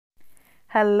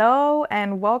Hello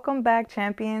and welcome back,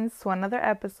 champions, to another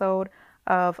episode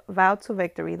of Vow to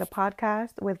Victory, the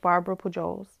podcast with Barbara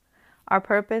Pujols. Our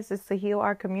purpose is to heal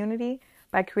our community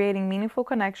by creating meaningful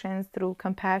connections through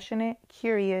compassionate,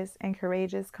 curious, and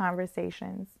courageous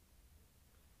conversations.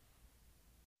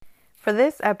 For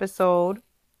this episode,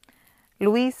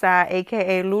 Luisa,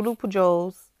 aka Lulu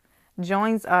Pujols,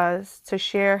 joins us to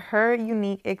share her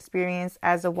unique experience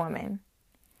as a woman.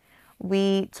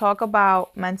 We talk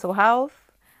about mental health,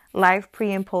 life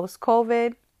pre and post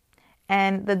COVID,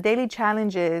 and the daily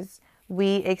challenges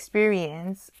we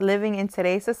experience living in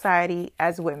today's society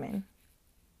as women.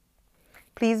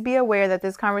 Please be aware that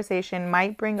this conversation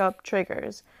might bring up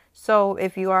triggers. So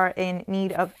if you are in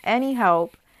need of any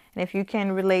help, and if you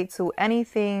can relate to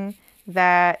anything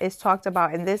that is talked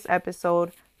about in this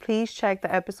episode, please check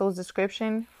the episode's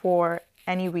description for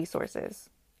any resources.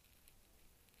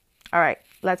 All right,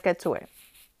 let's get to it.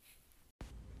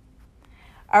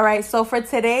 All right, so for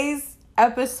today's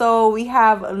episode, we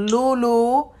have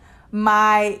Lulu,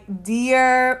 my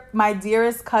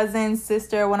dearest cousin,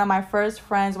 sister, one of my first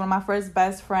friends, one of my first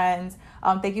best friends.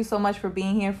 Thank you so much for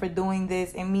being here, for doing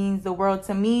this. It means the world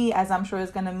to me, as I'm sure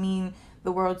it's going to mean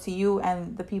the world to you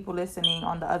and the people listening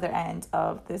on the other end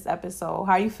of this episode.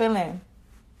 How are you feeling?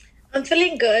 I'm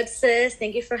feeling good, sis.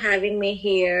 Thank you for having me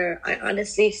here. I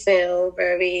honestly feel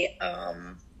very,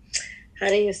 how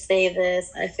do you say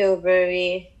this? I feel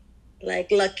very,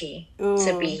 lucky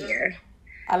to be here.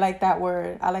 I like that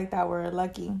word.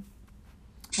 Lucky.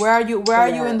 Where are you? Where are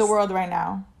you in the world right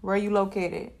now? Where are you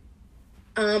located?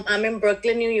 I'm in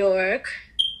Brooklyn, New York.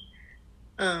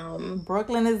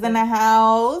 Brooklyn is in the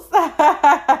house.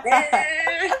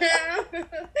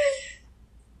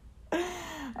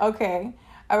 Okay.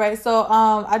 All right. So,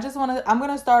 I'm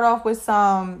going to start off with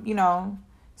some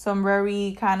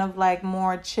very kind of like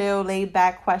more chill, laid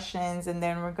back questions, and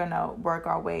then we're going to work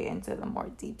our way into the more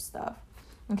deep stuff.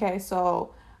 Okay.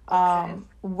 So,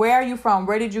 where are you from?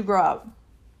 Where did you grow up?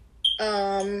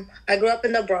 I grew up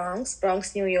in the Bronx,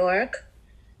 New York.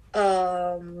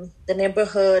 The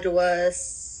neighborhood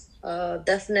was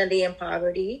definitely in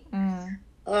poverty.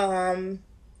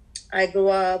 I grew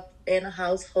up in a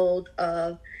household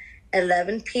of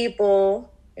 11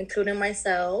 people, including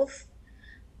myself.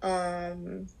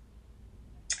 I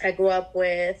grew up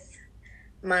with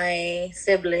my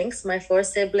siblings, my 4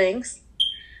 siblings.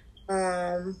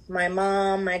 My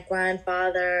mom, my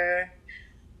grandfather,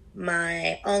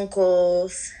 my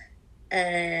uncles,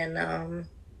 and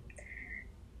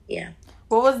yeah.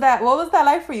 What was that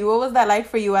like for you? What was that like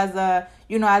for you as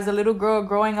a little girl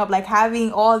growing up, like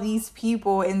having all these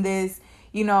people in this,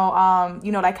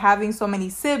 like having so many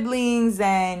siblings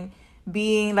and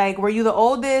being like, were you the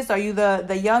oldest? Are you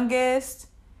the youngest?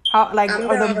 How, like,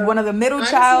 one of the middle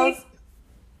child?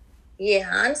 Yeah,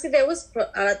 honestly, there's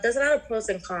a lot of pros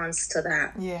and cons to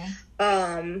that. Yeah.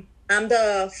 I'm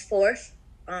the 4th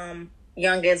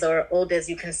youngest or oldest,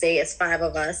 you can say. It's 5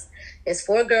 of us. It's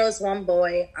 4 girls, 1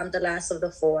 boy. I'm the last of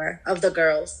the 4 of the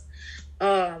girls.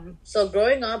 So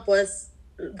growing up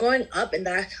in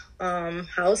that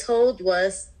household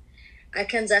was, I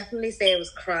can definitely say it was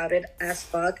crowded as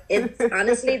fuck. It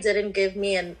honestly didn't give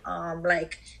me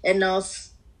enough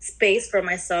space for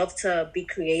myself to be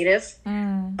creative.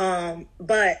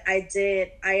 But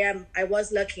I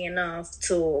was lucky enough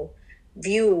to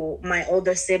view my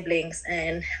older siblings,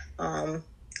 and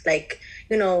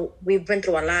we've been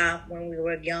through a lot when we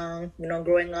were young,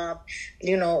 growing up,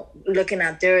 looking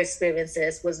at their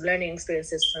experiences was learning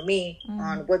experiences for me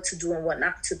on what to do and what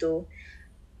not to do.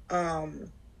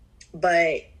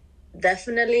 But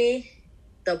definitely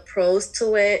the pros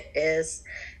to it is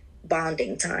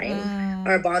bonding time.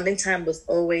 Our bonding time was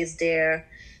always there.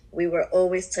 We were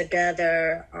always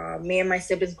together. Me and my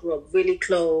siblings grew up really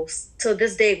close. To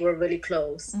this day, we're really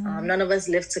close. None of us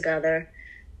live together,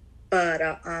 but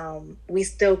we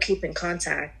still keep in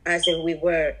contact as if we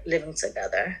were living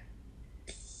together.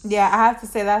 Yeah, I have to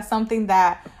say that's something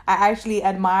that I actually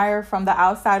admire from the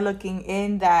outside looking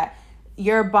in, that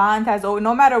your bond has,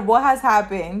 no matter what has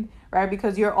happened, right?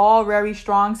 Because you're all very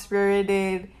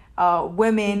strong-spirited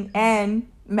women and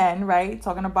men, right?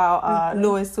 Talking about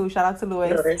Lewis too. Shout out to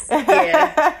Lewis.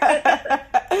 Yeah.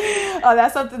 Oh,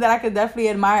 that's something that I could definitely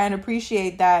admire and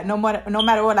appreciate, that no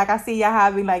matter what, like I see y'all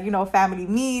having family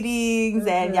meetings,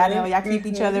 and y'all keep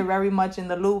each other very much in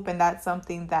the loop, and that's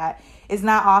something that is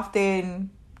not often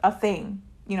a thing,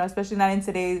 especially not in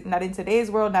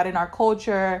today's world, not in our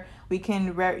culture. We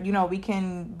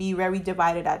can be very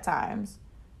divided at times.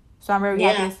 So I'm very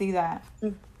happy to see that.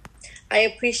 I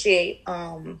appreciate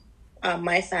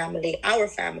my family, our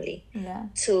family,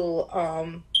 to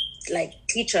like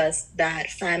teach us that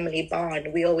family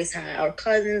bond. We always had our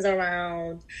cousins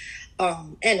around,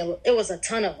 and it was a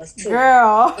ton of us too.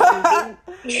 Girl.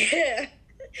 Yeah,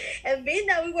 and being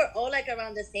that we were all like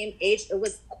around the same age, it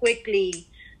was quickly,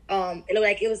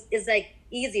 it's like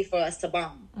easy for us to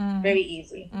bond, very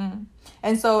easy.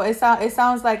 And so it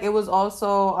sounds like it was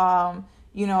also,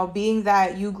 being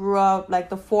that you grew up like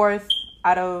the fourth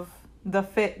out of the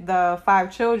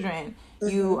 5 children,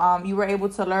 you were able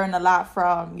to learn a lot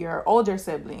from your older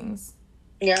siblings.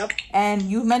 Yep. And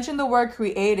you mentioned the word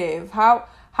creative.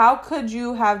 How could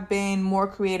you have been more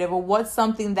creative, or what's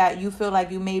something that you feel like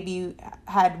you maybe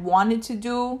had wanted to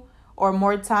do or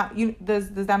more time? Does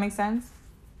that make sense?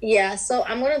 Yeah, so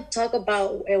I'm going to talk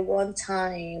about at one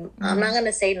time. I'm not going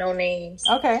to say no names.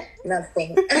 Okay.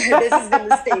 Nothing. This is a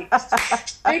mistake.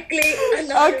 Strictly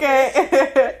anonymous.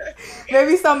 Okay.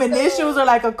 Maybe some initials or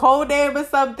like a code name or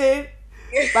something.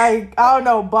 Like, I don't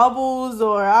know, Bubbles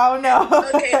or I don't know.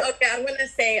 Okay. I'm going to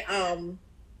say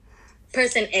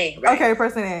person A, right? Okay,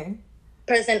 person A.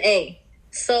 Person A.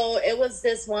 So it was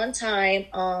this one time,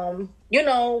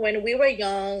 when we were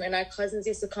young and our cousins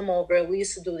used to come over, we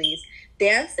used to do these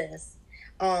dances.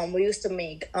 We used to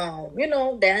make,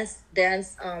 dance.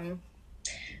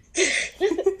 This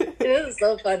is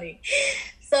so funny.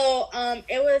 So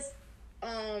it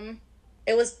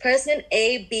was person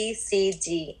A, B, C,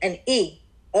 D, and E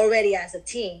already as a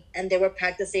team, and they were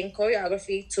practicing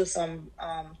choreography to some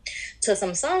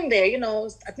song there.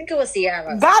 I think it was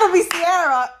Sierra. Gotta be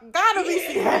Sierra.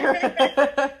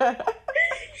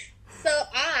 So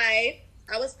I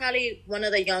was probably one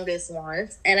of the youngest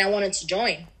ones, and I wanted to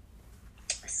join.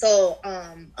 So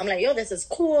I'm like, yo, this is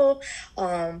cool.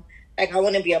 Like I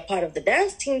want to be a part of the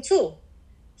dance team too.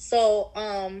 So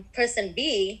person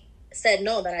B said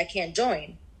no, that I can't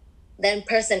join. Then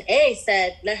person A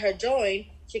said, let her join.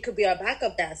 She could be our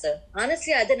backup dancer.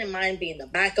 Honestly, I didn't mind being the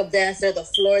backup dancer, the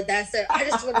floor dancer. I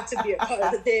just wanted to be a part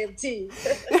of the damn team.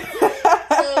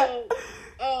 So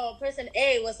person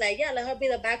A was like, yeah, let her be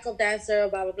the backup dancer,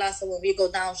 blah, blah, blah. So when we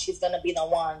go down, she's going to be the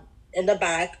one in the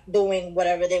back doing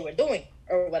whatever they were doing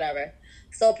or whatever.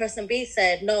 So person B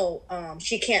said, no,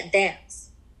 she can't dance.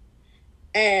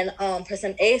 And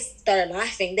person A started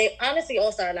laughing. They honestly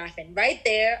all started laughing. Right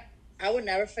there, I would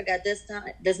never forget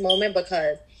this moment,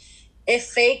 because it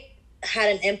had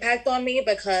an impact on me,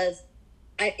 because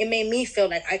it made me feel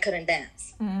like I couldn't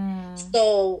dance.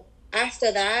 So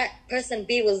after that, person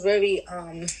B was very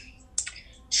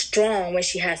strong when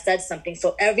she had said something.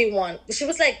 So she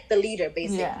was like the leader,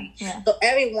 basically. Yeah. So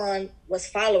everyone was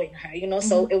following her,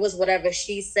 so it was whatever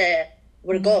she said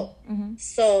would go.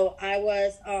 So I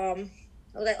was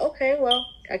like, okay, well,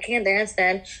 I can't dance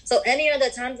then. So any other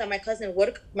times that my cousins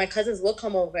would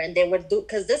come over, and they would do,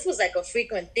 because this was like a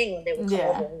frequent thing when they would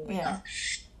come over.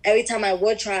 Every time I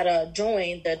would try to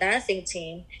join the dancing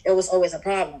team, it was always a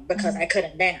problem, because I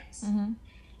couldn't dance.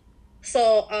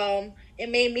 So it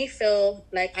made me feel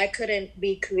like I couldn't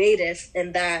be creative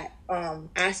in that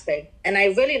aspect. And I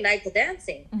really liked the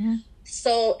dancing.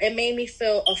 So it made me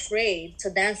feel afraid to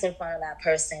dance in front of that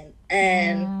person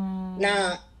and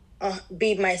not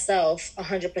be myself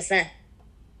 100%.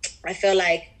 I feel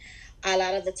like a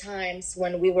lot of the times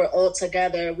when we were all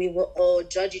together, we would all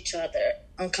judge each other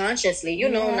unconsciously,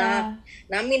 not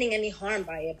meaning any harm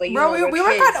by it, but we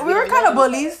were kind of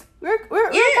bullies. We were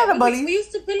kind of bullies. We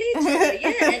used to bully each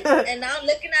other, and now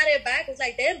looking at it back, it's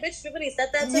like, damn, bitch, you really said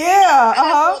that to me.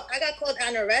 I got called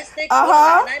anorexic, and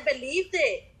I believed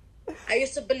it. I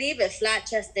used to believe it, flat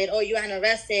chested. Oh, you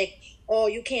anorexic. Oh,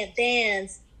 you can't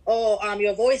dance. Oh,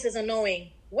 your voice is annoying.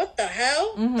 What the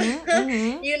hell?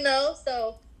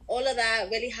 So all of that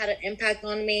really had an impact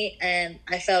on me, and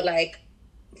I felt like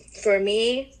for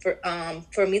me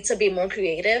to be more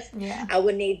creative, I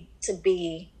would need to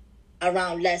be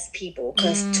around less people,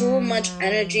 because too much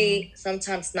energy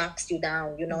sometimes knocks you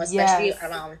down, especially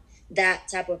around that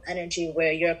type of energy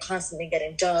where you're constantly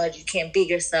getting judged, you can't be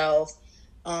yourself.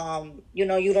 You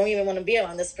don't even want to be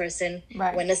around this person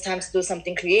when it's time to do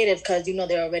something creative, because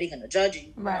they're already going to judge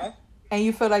you, you know? And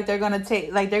you feel like they're going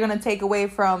to take away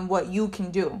from what you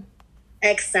can do.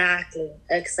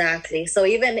 Exactly. So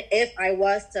even if I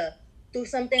was to do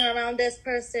something around this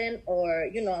person, or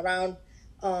around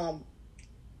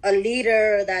a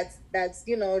leader that's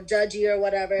judgy or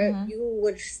whatever, you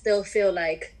would still feel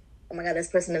like, oh my God, this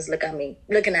person is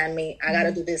looking at me. I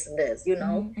gotta do this and this,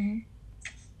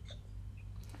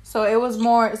 So it was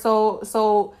more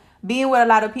so being with a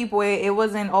lot of people, it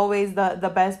wasn't always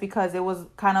the best, because it was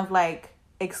kind of like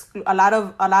a lot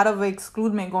of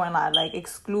exclusion going on, like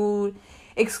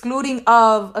excluding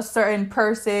of a certain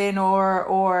person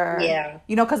or Yeah.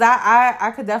 you know, because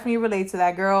I could definitely relate to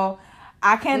that, girl.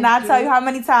 I cannot tell you how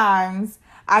many times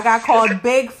I got called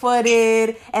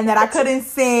big-footed and that I couldn't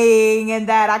sing and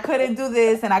that I couldn't do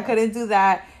this and I couldn't do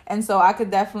that. And so I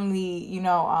could definitely, you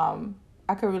know,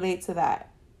 I could relate to that.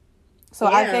 So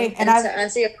Yeah, I think, and to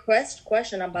answer your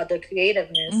question about the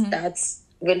creativeness, that's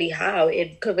really how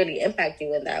it could really impact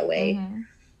you in that way.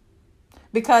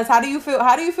 Because how do you feel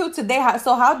today?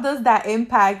 How does that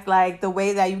impact like the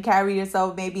way that you carry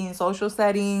yourself, maybe in social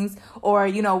settings, or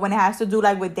you know, when it has to do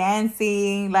like with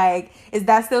dancing? Like, is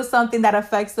that still something that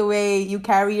affects the way you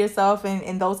carry yourself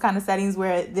in those kind of settings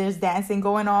where there's dancing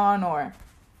going on? Or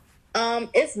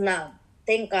It's not.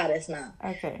 Thank God it's not.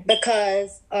 Okay.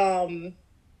 Because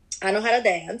I know how to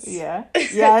dance. Yeah.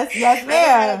 Yes,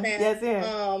 ma'am. Yes,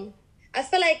 ma'am. I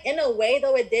feel like in a way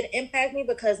though it did impact me,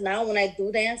 because now when I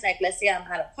do dance, like let's say I'm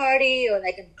at a party or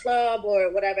like in a club or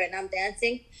whatever and I'm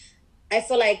dancing, I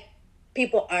feel like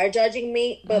people are judging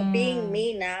me. But being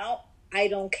me now, I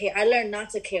don't care. I learned not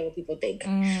to care what people think.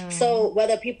 So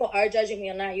whether people are judging me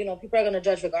or not, you know, people are gonna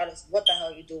judge regardless of what the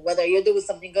hell you do, whether you're doing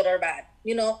something good or bad.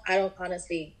 You know, I don't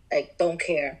honestly don't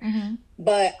care.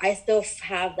 But I still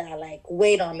have that like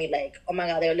weight on me, like, oh my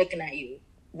God, they're looking at you.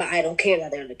 But I don't care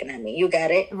that they're looking at me. You get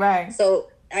it? Right.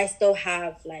 So I still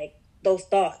have like those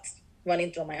thoughts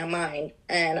running through my mind.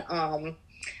 And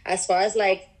as far as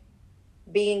like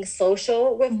being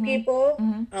social with people,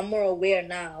 I'm more aware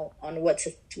now on what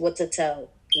to tell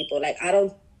people. Like I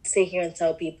don't sit here and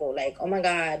tell people like, oh my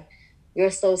God,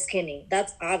 you're so skinny.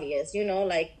 That's obvious, you know,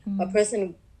 like a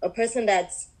person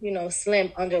that's, you know, slim,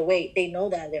 underweight, they know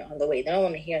that they're underweight. They don't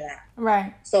want to hear that.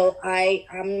 Right. So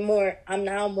I'm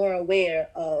now more aware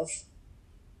of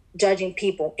judging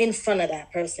people in front of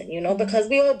that person, you know, because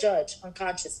we all judge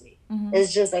unconsciously.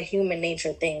 It's just a human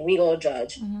nature thing. We all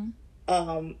judge.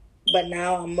 But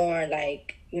now I'm more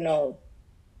like, you know,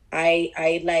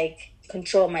 I like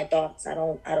control my thoughts. I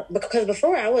don't, because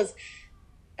before I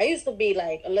used to be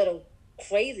like a little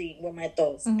crazy with my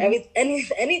thoughts.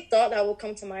 Any thought that would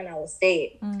come to mind, I would say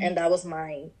it. And that was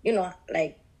mine. You know,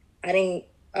 like I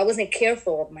wasn't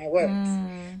careful of my words.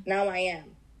 Now I am.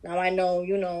 Now I know,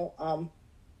 you know,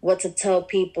 what to tell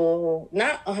people.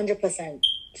 Not 100%,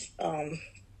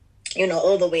 you know,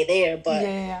 all the way there, but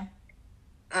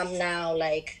I'm now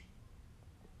like,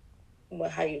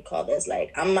 how do you call this?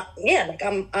 Like I'm not, like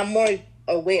I'm more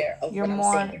aware of what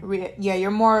I'm saying.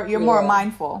 You're more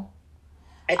mindful.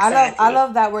 Exactly. I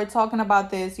love that we're talking about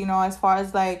this, you know, as far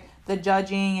as like the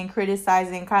judging and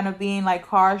criticizing, kind of being like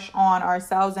harsh on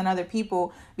ourselves and other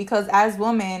people, because as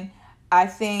women, I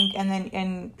think,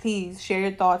 and please share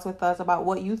your thoughts with us about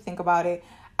what you think about it.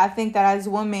 I think that as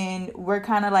women, we're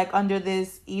kind of like under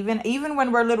this, even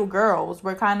when we're little girls,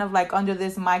 we're kind of like under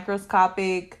this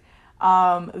microscopic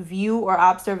view or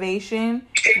observation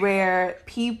where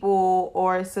people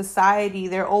or society,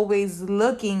 they're always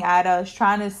looking at us,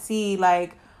 trying to see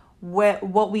like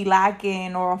what we lack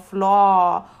in, or a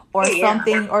flaw, or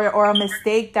something, or a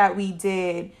mistake that we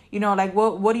did. You know, like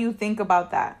what do you think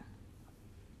about that?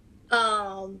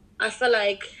 I feel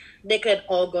like they could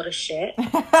all go to shit, to be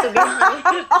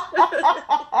honest.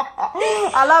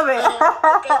 I love it.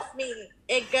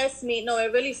 It gets me. No,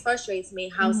 it really frustrates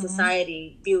me how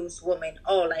society views women.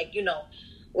 Oh, like, you know,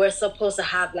 we're supposed to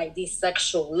have like these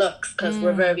sexual looks because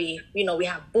we're very, you know, we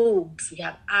have boobs, we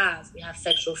have abs, we have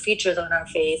sexual features on our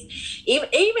face. It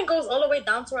even goes all the way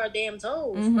down to our damn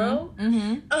toes, bro.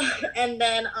 And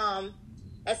then,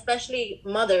 especially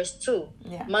mothers too.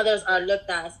 Yeah. Mothers are looked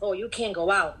at as, oh, you can't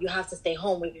go out. You have to stay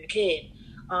home with your kid.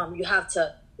 You have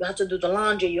to do the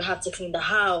laundry. You have to clean the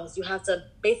house. You have to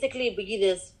basically be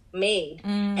this maid.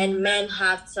 And men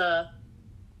have to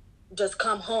just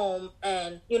come home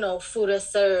and, you know, food is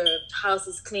served, house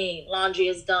is clean, laundry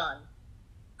is done.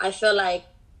 I feel like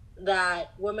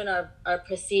that women are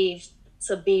perceived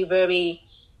to be very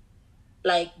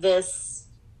like this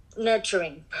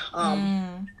nurturing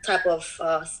type of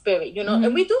spirit, you know.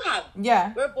 And we do have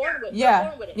it. We're born with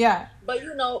it. But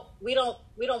you know, we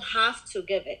don't have to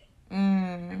give it.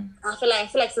 I feel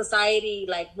like society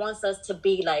like wants us to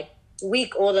be like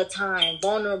weak all the time,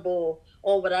 vulnerable,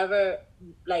 or whatever,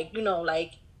 like, you know,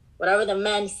 like whatever the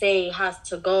men say has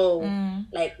to go.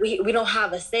 Like we don't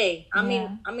have a say. I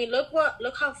mean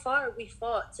look how far we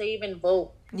fought to even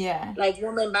vote. Like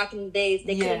women back in the days,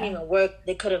 they couldn't even work,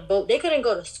 they couldn't vote, they couldn't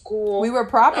go to school. We were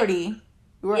property. Like,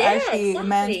 we were actually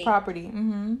men's property.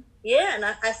 Yeah, and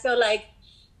I feel like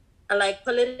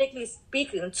politically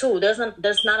speaking too, there's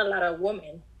not a lot of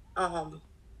women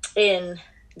in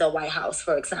the White House,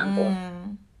 for example,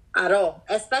 at all.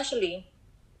 Especially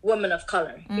women of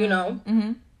color, you know?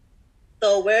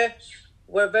 So we're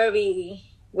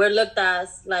looked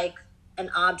as like an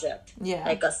object,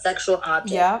 like a sexual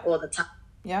object all the time.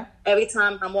 Yeah. Every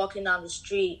time I'm walking down the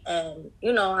street and,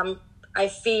 you know, I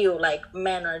feel like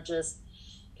men are just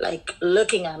like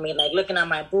looking at me, like looking at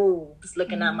my boobs,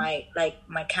 looking at my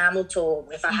camel toe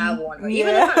if I have one, or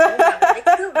even if I don't have one, they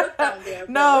still look down there.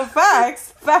 No,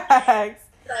 facts.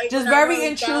 Like, just very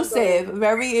intrusive,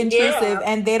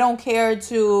 and they don't care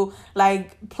to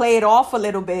like play it off a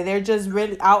little bit. They're just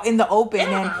really out in the open,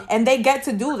 and they get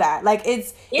to do that. Like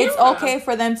it's okay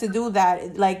for them to do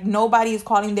that. Like nobody's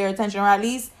calling their attention, or at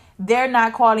least they're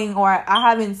not calling, or I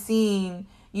haven't seen,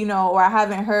 you know, or I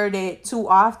haven't heard it too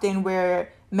often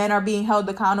where men are being held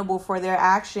accountable for their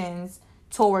actions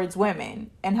towards women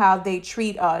and how they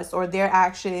treat us, or their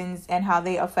actions and how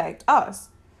they affect us.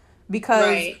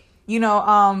 Because, you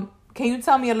know, can you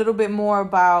tell me a little bit more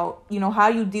about, you know,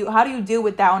 how do you deal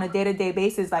with that on a day-to-day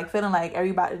basis? Like feeling like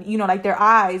everybody, you know, like their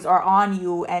eyes are on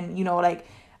you, and, you know, like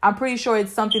I'm pretty sure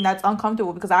it's something that's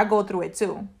uncomfortable because I go through it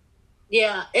too.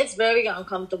 Yeah, it's very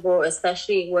uncomfortable,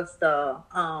 especially with the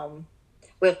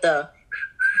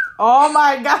oh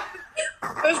my God.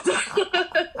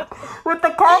 with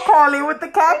the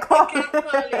cat calling.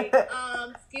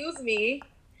 Excuse me.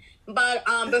 But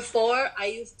before,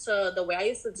 the way I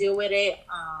used to deal with it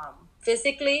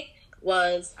physically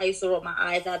was I used to roll my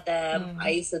eyes at them. I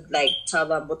used to like tell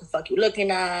them what the fuck you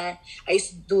looking at. I used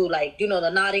to do like, you know,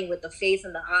 the nodding with the face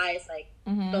and the eyes, like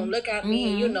don't look at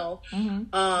me, you know.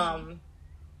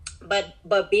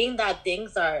 But being that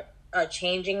things are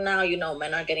changing now, you know,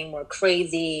 men are getting more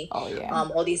crazy. Oh yeah.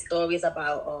 All these stories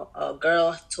about a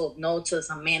girl told no to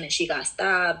some man and she got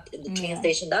stabbed in the train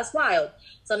station. That's wild.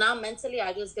 So now mentally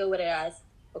I just deal with it as,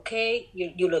 okay,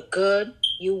 you look good.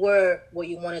 You wore what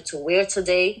you wanted to wear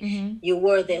today. You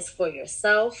wore this for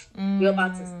yourself. You're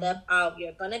about to step out.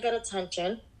 You're gonna get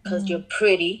attention because you're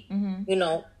pretty. You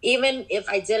know, even if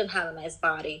I didn't have a nice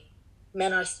body,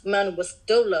 men will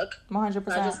still look. 100%.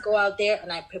 I just go out there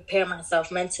and I prepare myself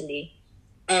mentally.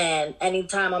 And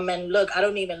anytime a man look, I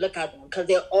don't even look at them because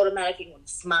they're automatically going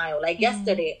to smile. Like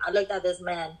yesterday, I looked at this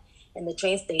man in the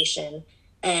train station,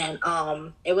 and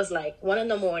it was like 1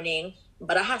 a.m,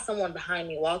 but I had someone behind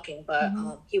me walking, but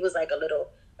he was like a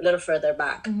little further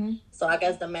back. So I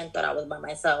guess the man thought I was by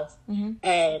myself,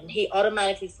 and he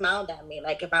automatically smiled at me,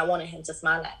 like if I wanted him to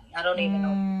smile at me. I don't even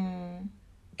know.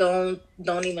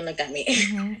 Don't even look at me.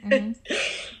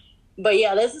 But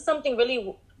yeah, this is something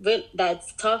really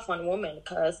that's tough on women,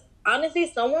 because honestly,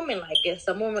 some women like it.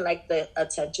 Some women like the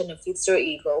attention. It feeds their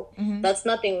ego. That's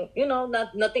nothing, you know,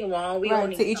 nothing wrong. We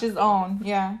right, to each his own.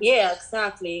 Yeah,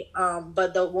 exactly.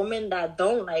 But the women that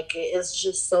don't like it is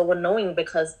just so annoying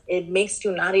because it makes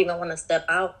you not even want to step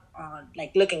out on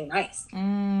like looking nice.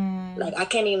 Like I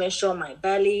can't even show my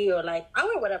belly, or like I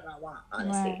wear whatever I want,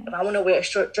 honestly. Right. If I want to wear a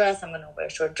short dress, I'm gonna wear a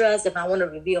short dress. If I want to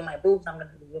reveal my boobs, I'm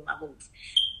gonna reveal my boobs.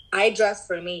 I dress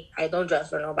for me. I don't dress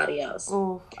for nobody else.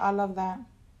 Oh, I love that.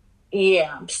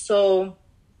 Yeah. So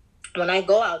when I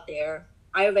go out there,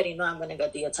 I already know I'm gonna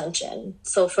get the attention.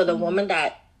 So for the woman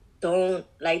that don't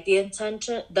like the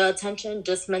attention,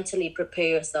 just mentally prepare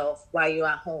yourself while you're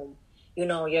at home. You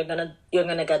know, you're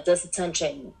gonna get this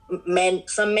attention.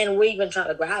 Some men will even try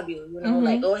to grab you. You know,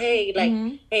 like, oh hey, like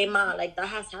hey ma, like that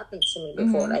has happened to me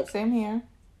before. Like same here.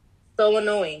 So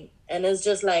annoying, and it's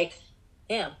just like,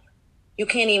 damn, you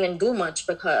can't even do much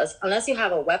because unless you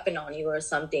have a weapon on you or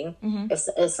something,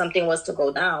 if something was to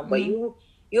go down, but you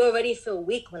already feel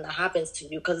weak when that happens to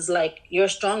you because it's like you're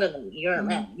stronger than me. You're a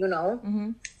man, you know.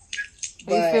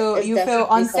 You feel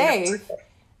unsafe.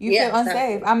 You feel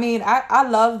unsafe. I mean, I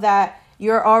love that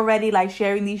you're already like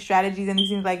sharing these strategies and these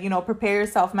things, like, you know, prepare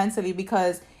yourself mentally,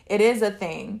 because it is a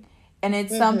thing. And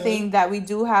it's something that we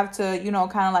do have to, you know,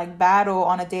 kind of like battle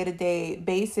on a day-to-day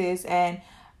basis. And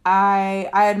I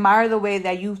admire the way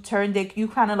that you've turned it. You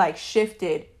kind of like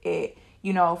shifted it,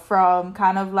 you know, from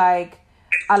kind of like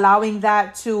allowing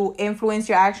that to influence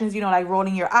your actions, you know, like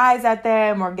rolling your eyes at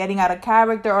them or getting out of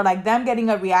character or like them getting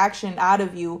a reaction out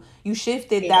of you. You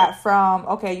shifted that from,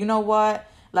 okay, you know what?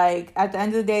 Like at the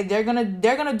end of the day, they're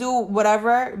gonna do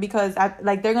whatever because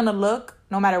like they're gonna look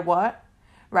no matter what,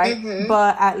 right?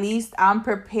 But at least I'm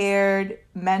prepared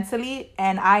mentally,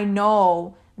 and I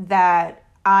know that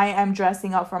I am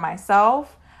dressing up for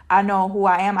myself. I know who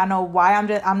I am. I know why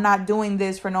I'm not doing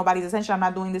this for nobody's attention. I'm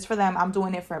not doing this for them. I'm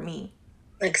doing it for me.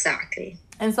 Exactly.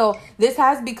 And so this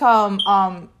has become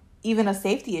even a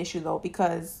safety issue though,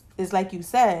 because it's like you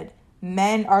said,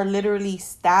 men are literally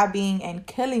stabbing and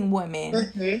killing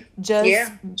women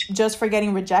just for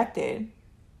getting rejected.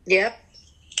 Yep.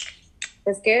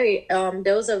 It's scary.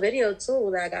 There was a video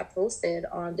too that got posted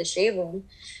on the Shade Room,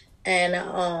 and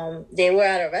they were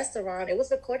at a restaurant. It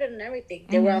was recorded and everything.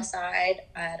 They were outside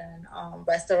at an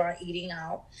restaurant eating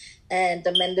out, and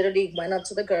the men literally went up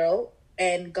to the girl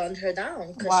and gunned her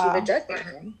down because she rejected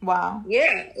him. Wow.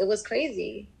 Yeah, it was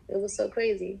crazy. It was so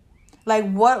crazy.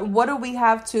 Like, what do we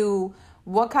have to?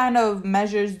 What kind of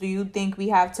measures do you think we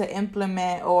have to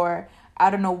implement, or I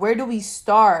don't know, where do we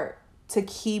start to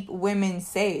keep women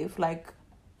safe? Like,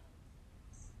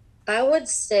 I would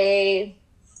say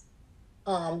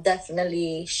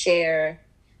definitely share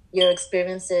your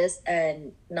experiences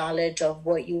and knowledge of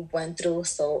what you went through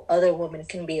so other women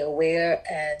can be aware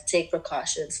and take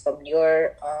precautions from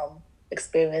your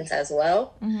experience as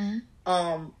well.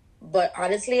 But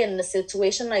honestly, in a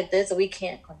situation like this, we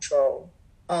can't control.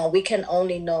 We can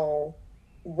only know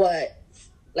what,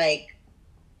 like,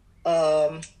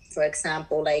 for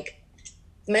example, like,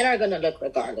 men are gonna look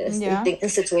regardless in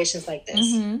situations like this.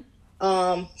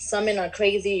 Some men are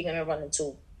crazy. You're gonna run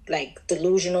into like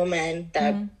delusional men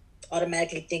that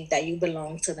automatically think that you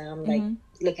belong to them, like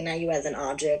looking at you as an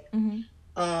object.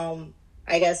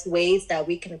 I guess ways that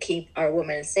we can keep our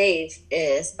women safe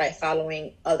is by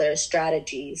following other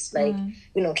strategies, like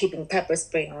keeping pepper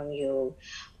spray on you,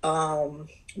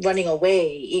 running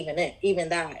away, even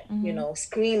that,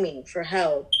 screaming for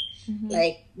help,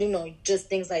 like just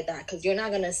things like that, because you're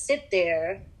not gonna sit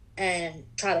there and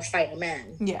try to fight a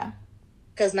man. Yeah.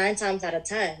 Because 9 times out of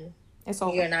 10,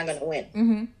 you're not going to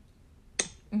win.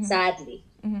 Sadly.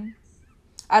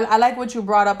 I like what you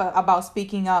brought up about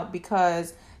speaking up,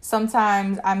 because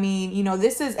sometimes, I mean,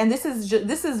 this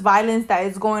is violence that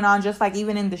is going on just like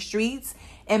even in the streets.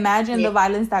 Imagine the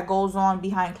violence that goes on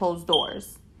behind closed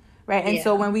doors, right? And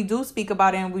so when we do speak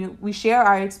about it and we share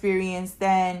our experience,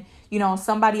 then,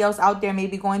 somebody else out there may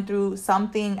be going through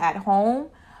something at home.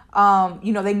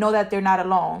 They know that they're not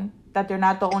alone, that they're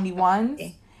not the only ones,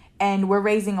 and we're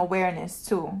raising awareness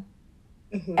too.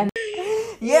 And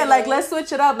like, let's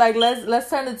switch it up. Like, let's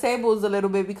turn the tables a little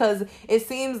bit, because it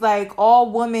seems like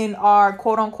all women are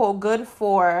quote unquote good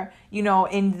for,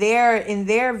 in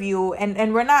their view,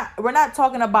 and we're not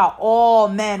talking about all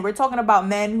men. We're talking about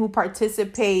men who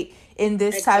participate in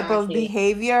this type of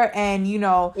behavior, and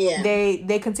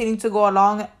they continue to go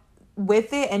along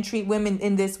with it and treat women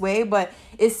in this way. But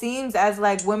it seems as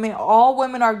like all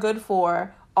women are good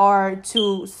for are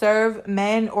to serve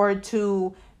men or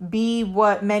to be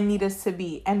what men need us to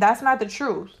be, and that's not the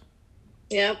truth.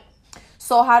 Yep.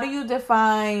 So how do you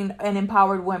define an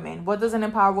empowered woman? What does an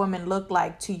empowered woman look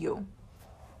like to you?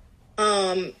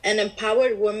 An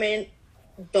empowered woman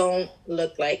don't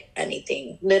look like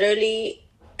anything. Literally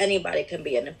anybody can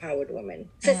be an empowered woman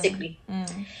physically.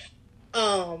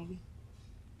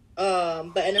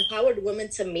 But an empowered woman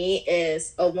to me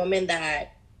is a woman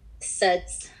that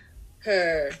sets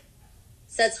her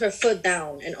foot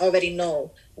down and already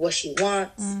know what she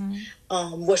wants,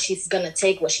 what she's gonna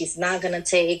take, what she's not gonna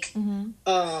take.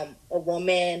 A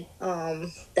woman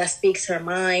that speaks her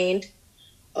mind,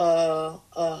 a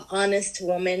honest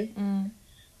woman,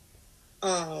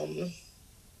 a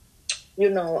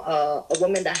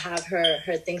woman that have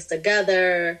her things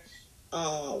together.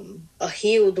 A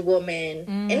healed woman,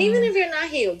 and even if you're not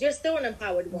healed, you're still an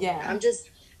empowered woman. I'm just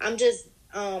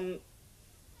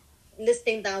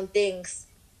listing down things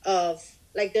of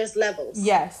like there's levels.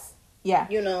 Yes. Yeah.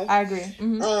 I agree.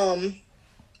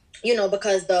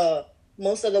 Because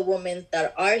most of the women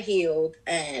that are healed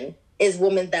and is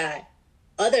women that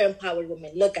other empowered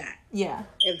women look at. Yeah.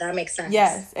 If that makes sense.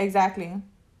 Yes, exactly.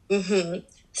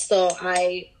 So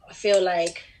I feel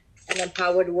like an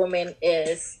empowered woman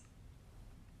is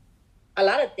a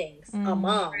lot of things. A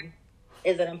mom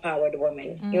is an empowered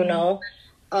woman,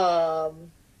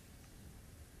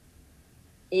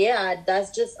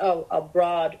 that's just a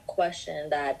broad question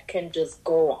that can just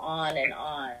go on and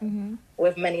on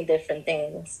with many different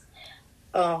things.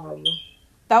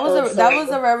 That was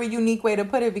a very unique way to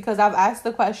put it, because I've asked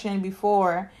the question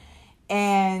before,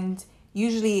 and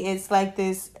usually it's like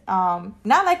this, not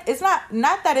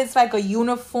that it's like a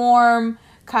uniform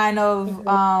kind of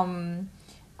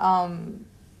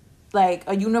like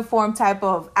a uniform type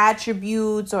of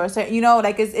attributes or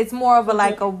like it's more of a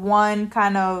like a one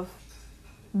kind of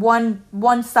one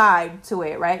side to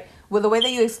it, right? Well, the way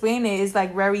that you explain it is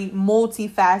like very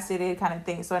multifaceted kind of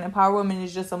thing. So an empowered woman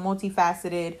is just a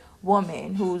multifaceted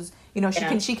woman who's,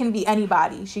 she can be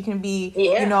anybody. She can be,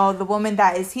 the woman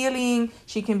that is healing.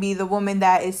 She can be the woman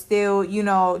that is still,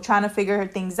 trying to figure her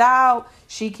things out.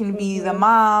 She can be the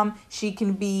mom. She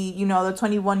can be, the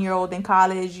 21-year-old in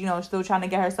college, still trying to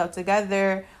get herself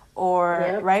together,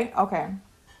 or right? Okay.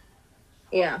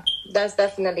 Yeah. That's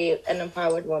definitely an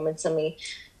empowered woman to me.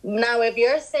 Now, if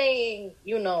you're saying,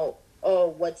 oh,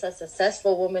 what's a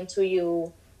successful woman to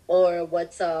you, or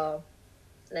what's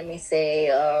let me say,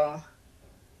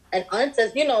 an honest,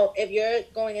 if you're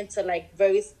going into like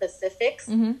very specifics,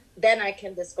 then I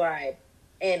can describe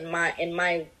in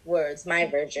my words, my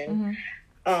version,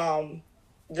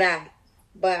 that.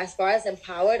 But as far as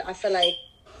empowered, I feel like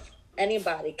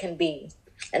anybody can be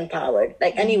empowered.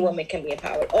 Like any woman can be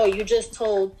empowered. Oh, you just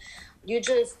told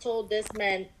this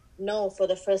man no for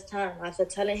the first time after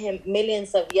telling him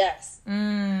millions of yes.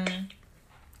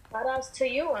 Shout outs to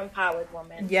you, empowered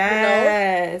woman.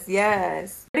 Yes,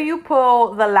 yes. Where do you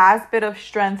pull the last bit of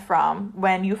strength from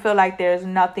when you feel like there's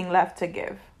nothing left to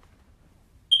give?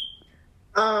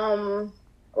 Oh,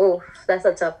 that's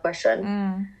a tough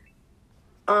question.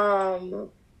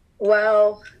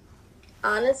 Well,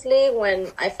 honestly, when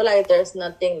I feel like there's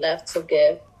nothing left to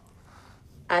give,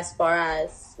 as far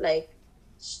as like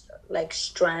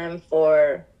strength,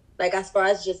 or like as far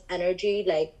as just energy,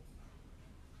 like,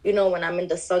 when I'm in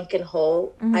the sunken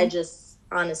hole, I just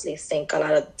honestly sink a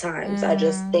lot of the times. I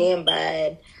just stay in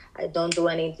bed. I don't do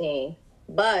anything.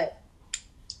 But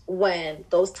when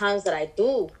those times that I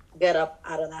do get up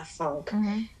out of that funk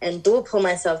and do pull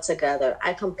myself together,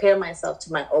 I compare myself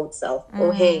to my old self.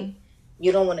 Oh, hey,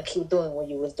 you don't want to keep doing what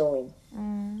you was doing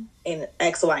in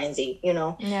X, Y, and Z,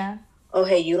 Yeah. Oh,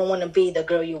 hey, you don't want to be the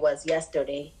girl you was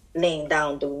yesterday, laying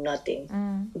down, doing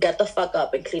nothing. Get the fuck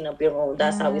up and clean up your room.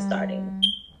 That's how we starting.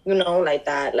 Like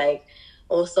that. Like,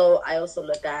 I also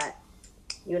look at,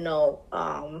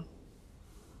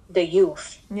 the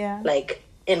youth. Yeah. Like,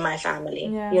 in my family.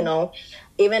 Yeah.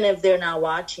 Even if they're not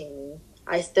watching me,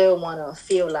 I still want to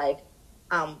feel like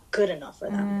I'm good enough for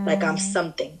them. Like, I'm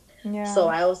something. Yeah. So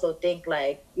I also think,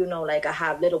 like, like I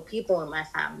have little people in my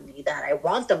family that I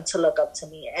want them to look up to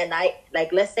me. And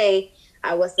let's say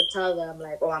I was to tell them,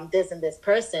 like, oh, I'm this and this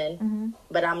person,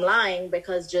 but I'm lying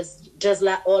because just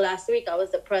all last week I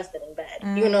was depressed and in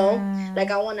bed,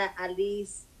 Like, I want to at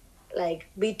least, like,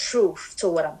 be true to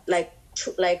what I'm, like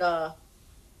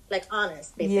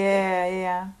honest, basically.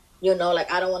 Yeah.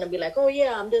 Like, I don't want to be like, oh,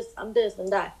 yeah, I'm this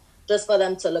and that. Just for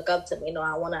them to look up to me.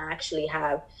 I want to actually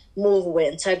move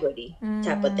with integrity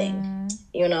type of thing,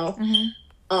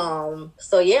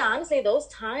 So, yeah, honestly, those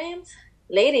times,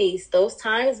 ladies, those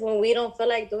times when we don't feel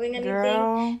like doing anything,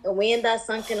 Girl. and we in that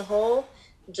sunken hole,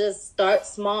 just start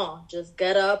small. Just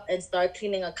get up and start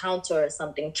cleaning a counter or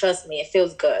something. Trust me, it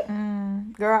feels good.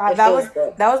 Girl, that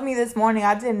was me this morning.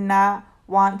 I did not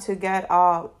want to get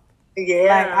up. Yeah.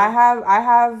 Like, I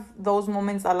have those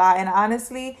moments a lot. And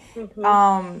honestly,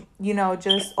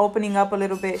 just opening up a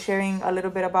little bit, sharing a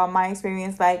little bit about my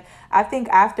experience. Like, I think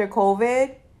after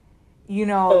COVID,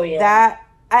 that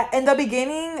in the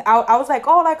beginning, I was like,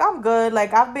 oh, like, I'm good.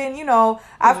 Like, I've been,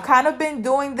 I've kind of been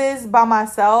doing this by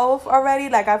myself already.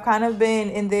 Like, I've kind of been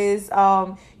in this,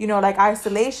 like,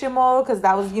 isolation mode, because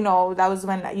that was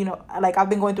when, like, I've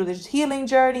been going through this healing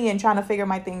journey and trying to figure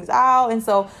my things out. And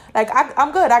so, like,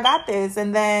 I'm good. I got this.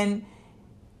 And then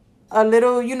a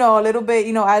little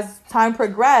bit, as time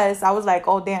progressed, I was like,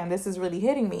 oh, damn, this is really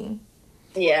hitting me.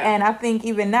 Yeah. And I think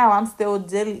even now I'm still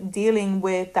dealing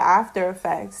with the after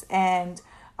effects. And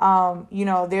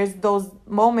there's those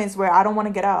moments where I don't want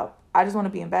to get up. I just want to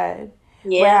be in bed.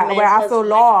 Yeah, where I feel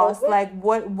lost. Like,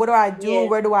 what do I do? Yeah.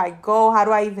 Where do I go? How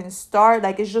do I even start?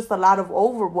 Like, it's just a lot of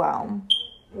overwhelm.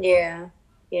 Yeah.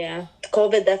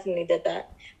 COVID definitely did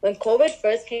that. When COVID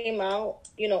first came out,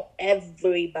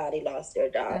 everybody lost their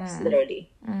jobs, literally.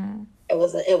 It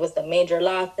was the major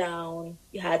lockdown.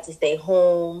 You had to stay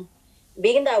home.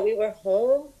 Being that we were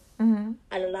home, and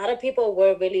a lot of people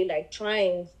were really, like,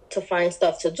 trying to find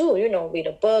stuff to do, read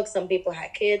a book. Some people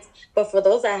had kids, but for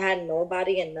those that had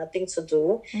nobody and nothing to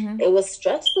do, it was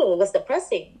stressful. It was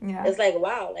depressing. Yeah. It's like,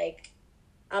 wow, like,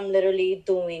 I'm literally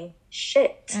doing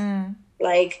shit.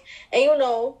 Like,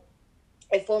 and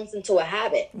it forms into a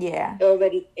habit. Yeah. It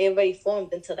already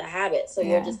formed into the habit. So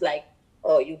you're just like,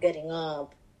 oh, you're getting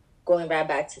up, going right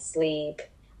back to sleep,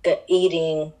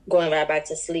 eating, going right back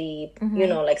to sleep.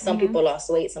 Like, some people lost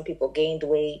weight, some people gained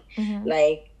weight.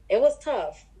 Like, it was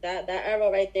tough. That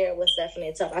era right there was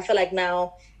definitely tough. I feel like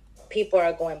now people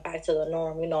are going back to the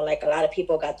norm. Like, a lot of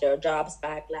people got their jobs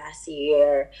back last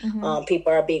year.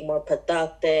 People are being more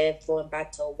productive, going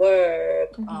back to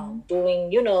work,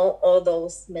 doing, all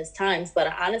those missed times.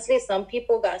 But honestly, some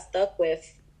people got stuck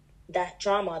with that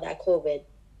trauma, that COVID,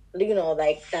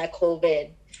 like that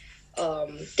COVID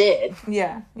did.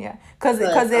 Yeah. Because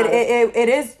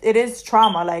it is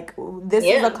trauma. Like, this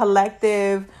is a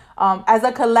collective. As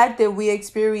a collective, we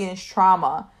experienced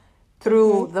trauma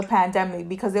through the pandemic,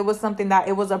 because it was something that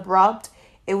it was abrupt.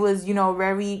 It was,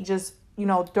 very just,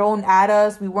 thrown at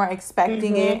us. We weren't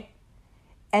expecting it.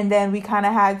 And then we kind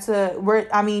of had to,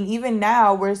 even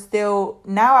now,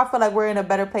 now I feel like we're in a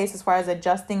better place as far as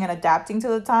adjusting and adapting to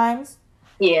the times.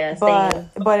 Yeah, same.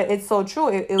 But it's so true.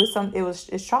 It's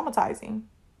traumatizing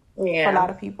for a lot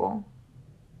of people.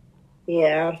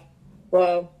 Yeah.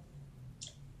 Well,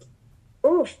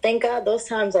 thank God those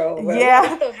times are over. Yeah.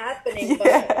 It's still happening,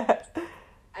 but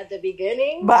at the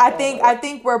beginning. But I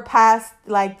think we're past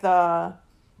like the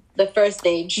first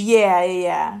stage.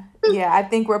 Yeah. I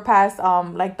think we're past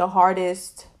like the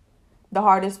hardest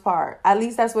part. At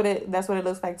least that's what it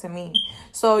looks like to me.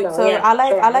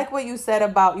 I like what you said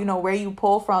about, where you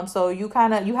pull from. So you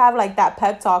have like that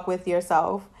pep talk with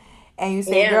yourself, and you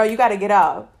say, girl, you got to get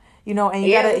up, and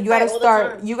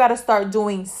you got to start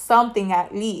doing something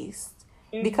at least.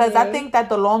 Because I think that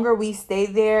the longer we stay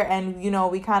there and,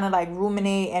 we kind of like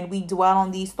ruminate and we dwell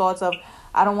on these thoughts of,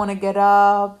 I don't want to get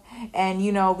up, and,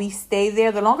 we stay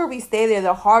there. The longer we stay there,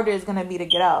 the harder it's going to be to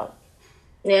get up.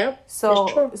 Yeah.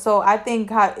 So I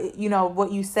think,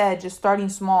 what you said, just starting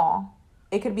small.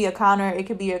 It could be a counter. It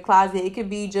could be your closet. It could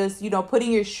be just,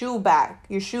 putting your shoes back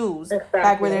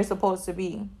where they're supposed to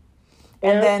be.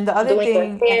 And then the other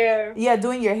thing,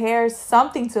 doing your hair,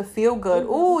 something to feel good.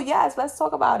 Ooh, yes, let's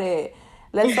talk about it.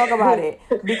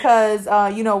 Because,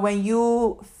 when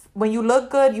you look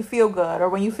good, you feel good. Or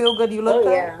when you feel good, you look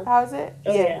good. Yeah. How is it?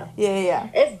 Yeah.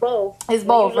 It's both. It's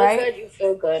both, right? When you look good, you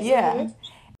feel good. Yeah.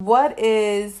 What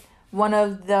is one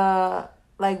of the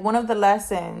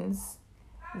lessons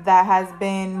that has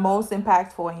been most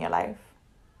impactful in your life?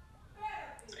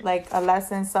 Like a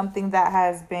lesson, something that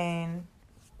has been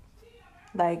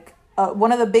like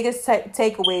one of the biggest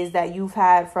takeaways that you've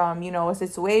had from, a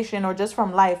situation or just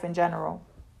from life in general.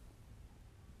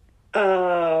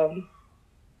 Let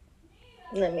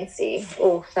me see.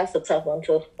 Oh, that's a tough one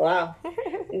too. Wow.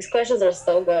 These questions are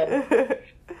so good.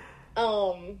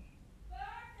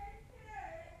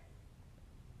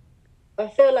 I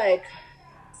feel like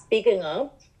speaking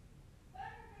up.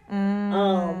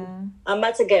 I'm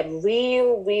about to get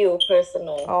real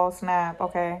personal. Oh, snap.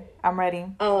 Okay. I'm ready.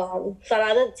 So a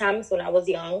lot of times when I was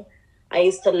young, I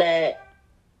used to let,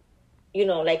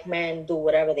 like men do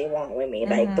whatever they want with me,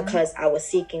 like, because I was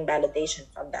seeking validation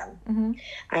from them.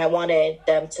 I wanted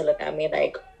them to look at me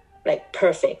like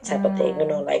perfect type of thing,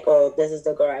 like, oh, this is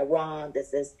the girl I want.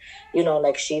 This is,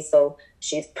 like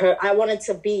I wanted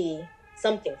to be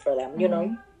something for them,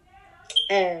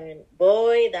 and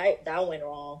boy, that went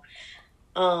wrong.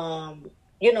 I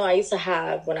used to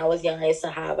have, when I was young, I used to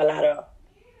have a lot of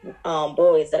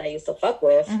boys that I used to fuck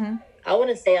with. I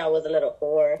wouldn't say I was a little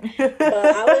whore, but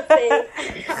I would say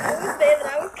that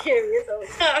I was curious all the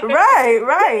time.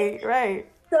 Right.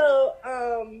 So,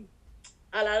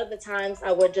 a lot of the times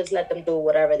I would just let them do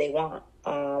whatever they want.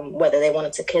 Whether they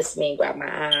wanted to kiss me, grab my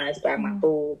ass, grab my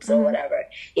boobs, or whatever.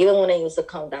 Even when it used to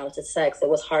come down to sex, it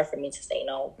was hard for me to say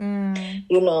no.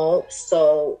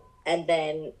 So, and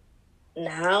then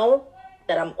now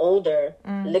that I'm older,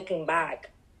 looking back,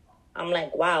 I'm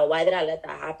like, wow, why did I let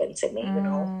that happen to me?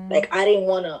 Like, I didn't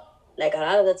want to, like, a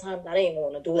lot of the times I didn't even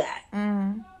want to do that.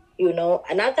 And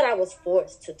not that I was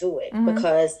forced to do it,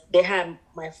 because they had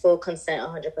my full consent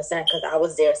 100%, because I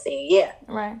was there saying yeah.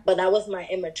 Right. But that was my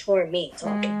immature me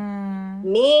talking.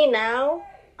 Me now,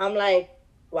 I'm like,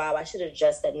 wow, I should have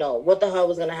just said no. What the hell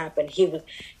was gonna happen? He was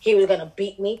gonna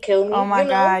beat me, kill me. Oh my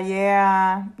God,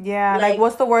 yeah. Like,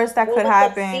 what's the worst that could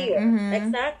happen? Fear?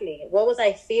 Exactly. What was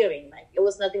I fearing? Like, it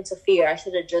was nothing to fear. I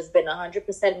should have just been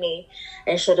 100% me,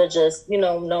 and should have just,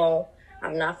 no,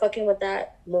 I'm not fucking with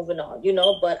that. Moving on,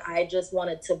 But I just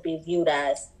wanted to be viewed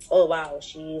as, oh wow,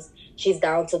 she's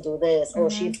down to do this, or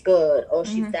she's good, or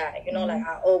she's that. Like,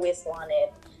 I always wanted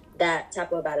that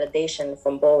type of validation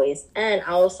from boys. And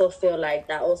I also feel like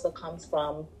that also comes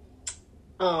from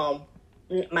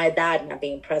my dad not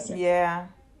being present. Yeah.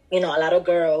 A lot of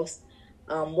girls,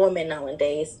 women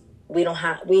nowadays,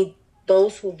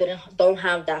 those who don't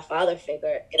have that father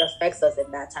figure, it affects us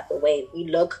in that type of way. We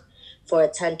look for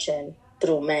attention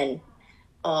through men.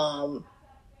 A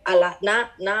lot,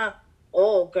 not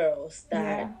all girls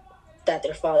that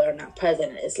their father are not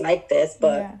present is like this,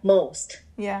 but most.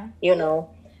 Yeah.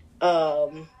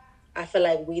 I feel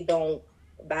like we don't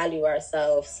value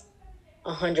ourselves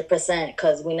 100%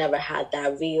 because we never had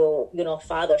that real,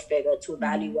 father figure to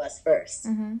value us first.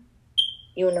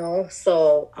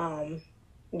 So,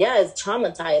 it's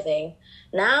traumatizing.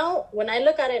 Now, when I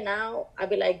look at it now, I'd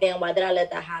be like, damn, why did I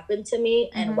let that happen to me?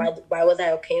 And why was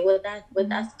I okay with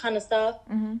that kind of stuff?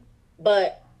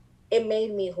 But it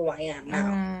made me who I am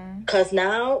now. Because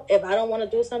now, if I don't want to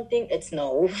do something, it's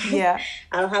no. Yeah.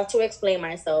 I don't have to explain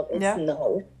myself. It's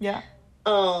no. Yeah.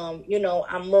 You know,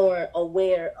 I'm more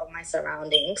aware of my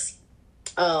surroundings.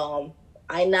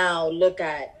 I now look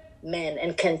at men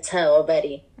and can tell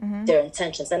already their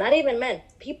intentions. And not even men,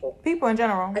 people. People in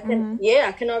general.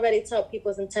 I can already tell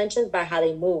people's intentions by how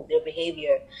they move, their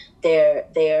behavior, their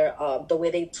the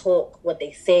way they talk, what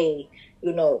they say,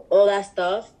 you know, all that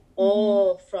stuff,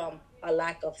 all from a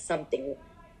lack of something.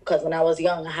 Because when I was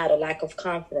young, I had a lack of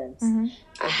confidence.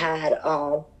 I had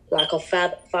lack of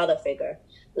father figure,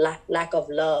 lack of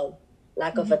love,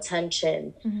 lack of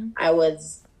attention. I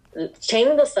was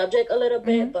changing the subject a little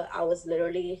bit, but I was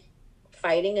literally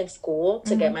fighting in school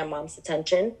to get my mom's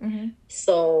attention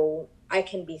so I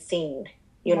can be seen,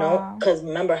 you know? Because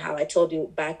remember how I told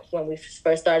you back when we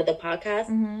first started the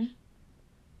podcast?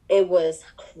 It was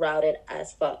crowded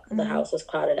as fuck. The house was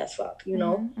crowded as fuck, you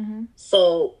know?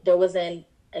 So there wasn't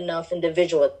enough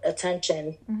individual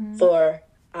attention for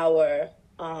our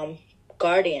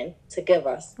guardian to give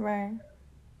us. Right.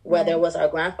 Whether it was our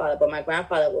grandfather, but my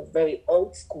grandfather was very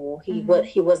old school. He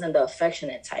wasn't the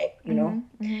affectionate type, you know?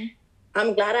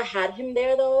 I'm glad I had him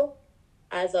there, though,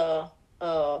 as a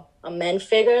man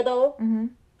figure, though,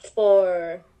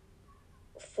 for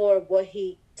what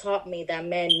he taught me that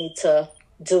men need to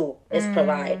do is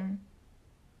provide.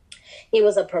 He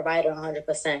was a provider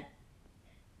 100%.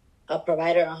 A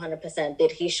provider 100%.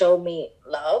 Did he show me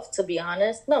love, to be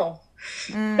honest? No.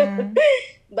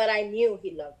 But I knew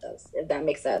he loved us, if that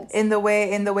makes sense. In the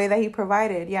way that he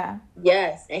provided, yeah.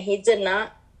 Yes, and he did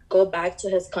not go back to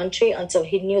his country until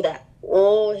he knew that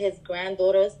all his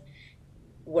granddaughters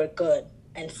were good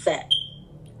and set.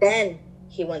 Then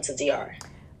he went to DR.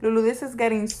 Lulu, this is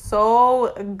getting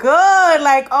so good.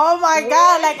 Like, oh my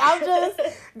God. Like,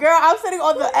 I'm sitting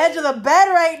on the edge of the bed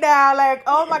right now. Like,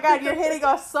 oh my God, you're hitting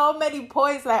on so many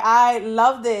points. Like, I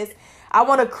love this. I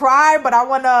want to cry, but I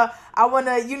want to,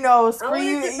 you know,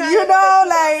 scream, you know,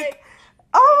 like,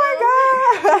 oh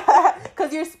my God.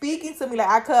 Because you're speaking to me.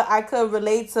 Like, I could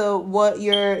relate to what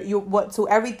to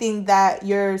everything that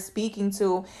you're speaking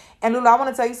to. And Lulu, I want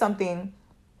to tell you something.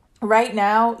 Right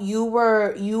now,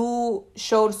 you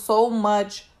showed so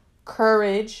much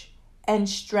courage and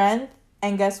strength.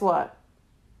 And guess what?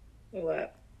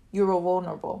 What? You were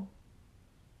vulnerable.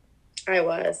 I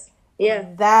was. Yeah.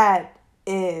 That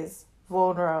is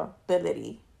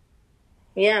vulnerability.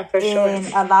 Yeah, for sure. And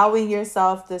allowing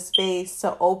yourself the space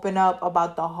to open up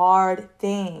about the hard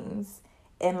things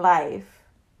in life.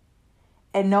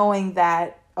 And knowing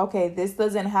that, okay, this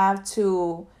doesn't have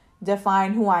to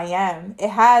define who I am. It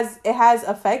has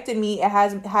affected me. It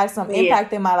has had some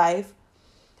impact in my life.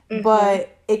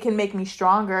 But it can make me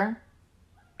stronger.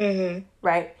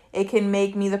 Right? It can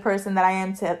make me the person that I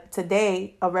am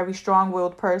today, a very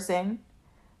strong-willed person.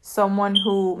 Someone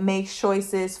who makes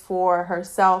choices for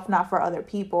herself, not for other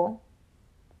people.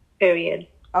 Period.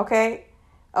 Okay?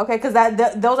 Okay, because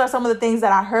those are some of the things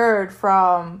that I heard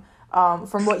from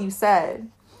what you said.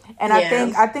 And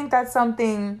I think that's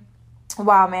something,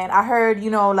 wow, man. I heard, you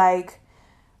know, like,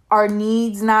 our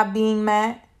needs not being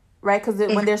met, right? Because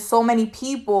when there's so many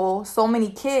people, so many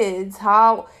kids,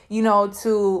 how, you know,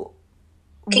 to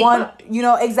keep one up. You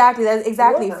know, exactly, that's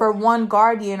exactly Yeah. for one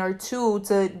guardian or two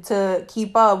to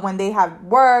keep up when they have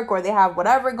work or they have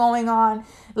whatever going on.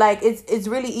 Like, it's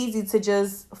really easy to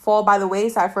just fall by the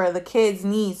wayside, for the kids'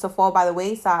 needs to fall by the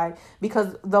wayside,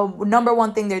 because the number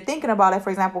one thing they're thinking about, like,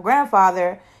 for example,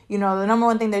 grandfather, you know, the number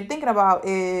one thing they're thinking about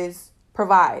is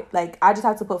provide. Like, I just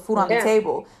have to put food on the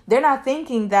table. They're not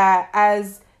thinking that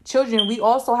as children we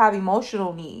also have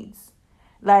emotional needs.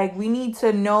 Like, we need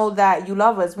to know that you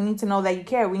love us. We need to know that you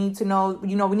care. We need to know,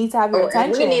 you know, we need to have your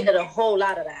attention. We needed a whole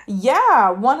lot of that.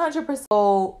 Yeah, 100%.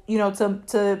 So, you know,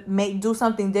 to do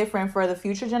something different for the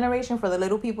future generation, for the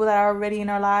little people that are already in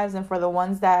our lives, and for the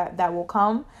ones that will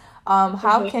come.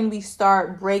 How can we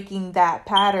start breaking that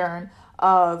pattern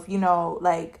of, you know,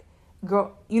 like,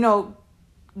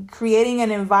 creating an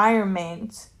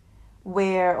environment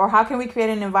where, or how can we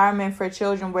create an environment for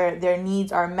children where their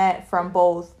needs are met from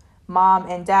both mom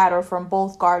and dad, or from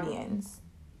both guardians?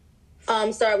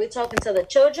 So are we talking to the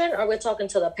children, or we're talking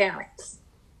to the parents?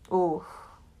 Ooh.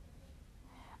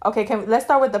 Okay, let's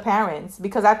start with the parents,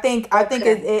 because I think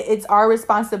it's our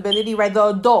responsibility, right? The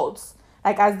adults,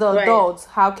 like, as the adults,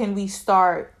 how can we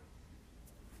start?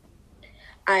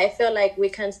 I feel like we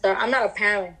can start. I'm not a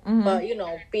parent, but, you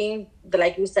know, being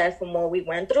like you said, from what we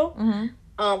went through,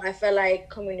 I feel like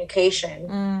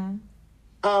communication.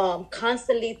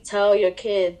 Constantly tell your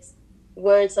kids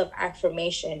words of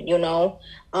affirmation, you know,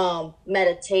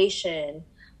 meditation,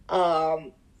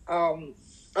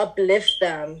 uplift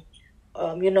them,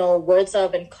 words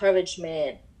of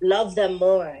encouragement, love them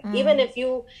more. Even if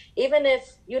you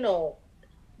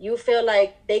feel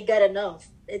like they get enough,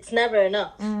 it's never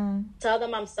enough. Tell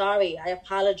them, I'm sorry, I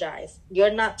apologize.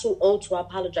 You're not too old to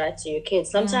apologize to your kids.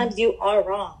 Sometimes you are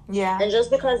wrong. Yeah. And just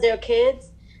because they're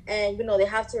kids and, they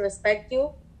have to respect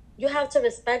you, you have to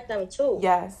respect them too.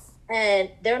 Yes. And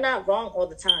they're not wrong all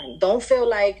the time. Don't feel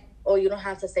like, oh, you don't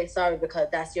have to say sorry because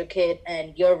that's your kid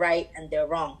and you're right and they're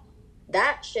wrong.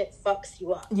 That shit fucks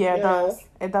you up. Yeah, it does.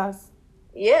 It does.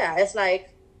 Yeah, it's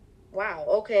like, wow,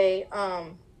 okay,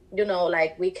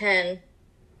 like we can,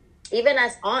 even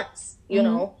as aunts,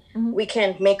 we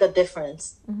can make a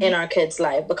difference in our kids'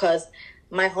 life, because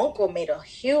my uncle made a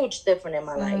huge difference in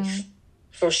my life.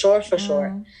 For sure.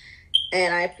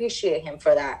 And I appreciate him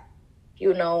for that.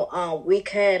 We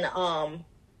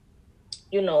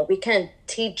can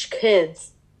teach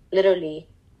kids literally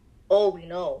all we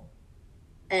know.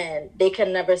 And they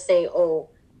can never say, oh,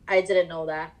 I didn't know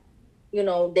that.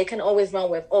 They can always run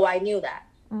with, oh, I knew that.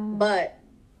 But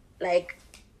like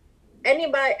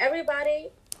everybody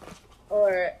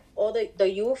or all the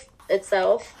youth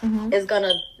itself is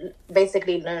gonna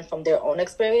basically learn from their own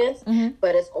experience.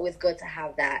 But it's always good to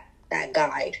have that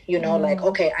guide, like,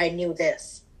 okay, I knew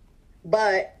this.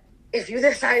 But if you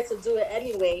decide to do it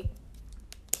anyway,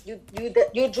 you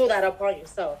drew that upon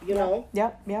yourself, know?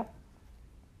 Yep.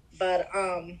 But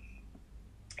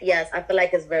yes, I feel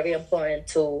like it's very important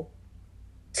to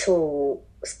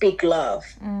speak love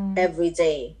every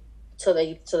day to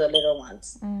the little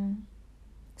ones,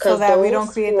 so that we don't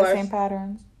create the same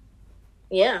patterns.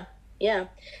 Yeah.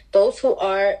 Those who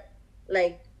are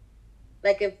like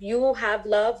if you have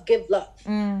love, give love.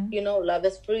 Love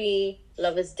is free,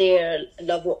 love is there,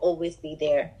 love will always be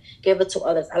there. Give it to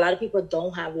others. A lot of people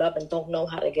don't have love and don't know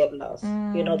how to give love.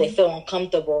 They feel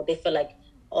uncomfortable. They feel like,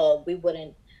 oh, we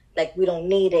wouldn't, like, we don't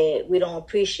need it, we don't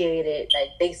appreciate it, like,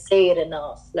 they say it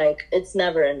enough. Like, it's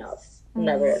never enough.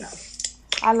 Never enough.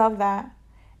 I love that.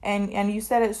 And you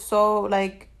said it so,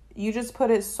 like, you just put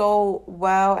it so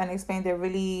well and explained it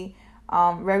really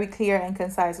very clear and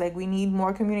concise. Like, we need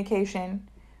more communication,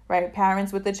 right?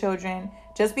 Parents with the children.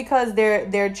 Just because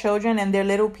they're children and they're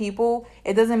little people,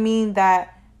 it doesn't mean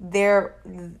that their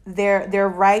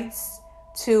rights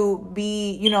to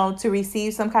be, to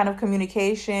receive some kind of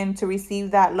communication, to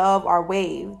receive that love are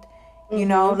waived.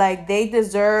 Like, they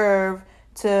deserve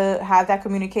to have that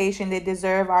communication. They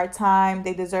deserve our time.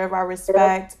 They deserve our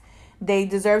respect. They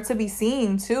deserve to be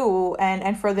seen too,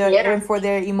 and for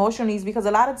their emotional needs, because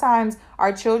a lot of times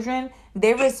our children,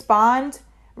 they respond,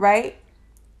 right?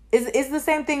 It's the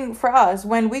same thing for us.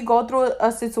 When we go through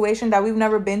a situation that we've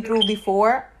never been through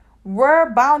before,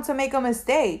 we're bound to make a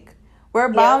mistake.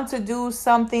 We're bound to do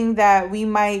something that we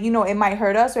might, it might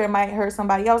hurt us or it might hurt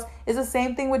somebody else. It's the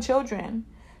same thing with children.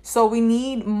 So we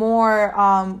need more,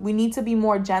 we need to be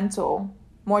more gentle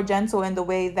in the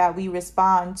way that we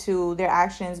respond to their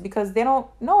actions, because they don't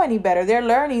know any better. They're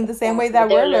learning the same way that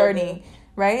we're learning,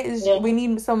 right? We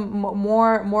need some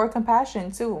more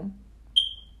compassion too.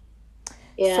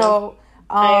 Yeah. So,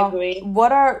 I agree.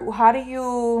 How do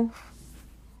you,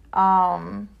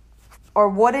 or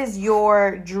what is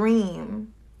your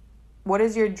dream? What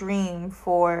is your dream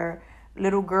for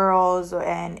little girls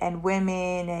and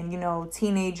women and,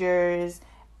 teenagers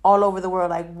all over the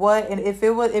world? Like, what, and if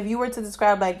you were to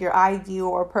describe like your ideal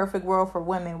or perfect world for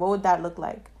women, what would that look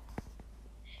like?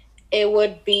 It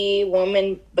would be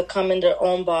women becoming their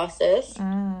own bosses.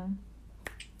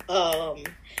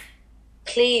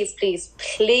 Please,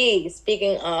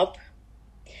 speaking up.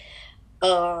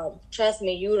 Trust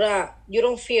me, you're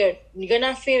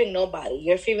not fearing nobody.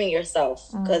 You're fearing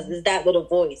yourself, because it's that little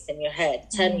voice in your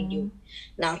head telling you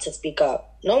not to speak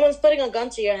up. No one's putting a gun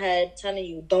to your head telling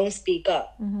you don't speak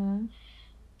up.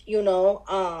 You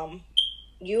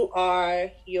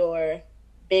are your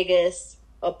biggest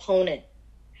opponent.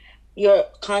 You're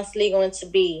constantly going to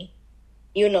be,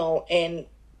 in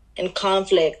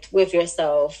conflict with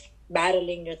yourself,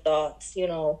 battling your thoughts,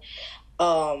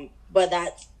 but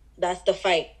that's the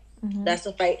fight. That's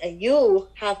the fight, and you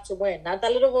have to win. Not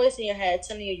that little voice in your head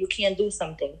telling you can't do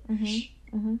something.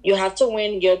 You have to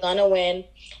win. You're gonna win.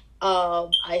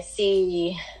 I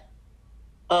see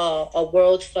a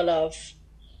world full of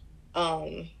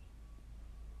how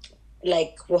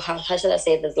should I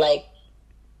say this, like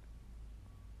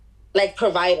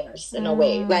providers in a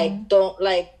way.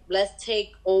 Let's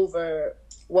take over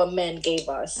what men gave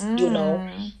us.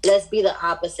 Let's be the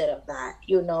opposite of that.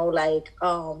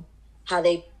 How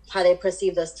they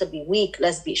perceive us to be weak,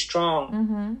 let's be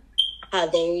strong. How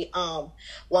they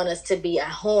want us to be at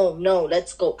home, no,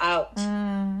 let's go out.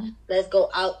 Let's go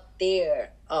out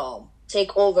there.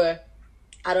 take over.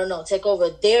 I don't know, take over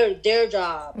their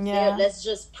job. Yeah. Let's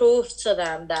just prove to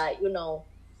them that,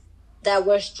 that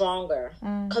we're stronger.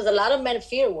 Because a lot of men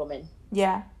fear women.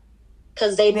 Yeah.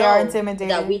 Because they know are intimidated.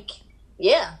 that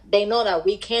they know that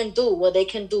we can't do what they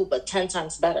can do, but 10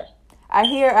 times better. I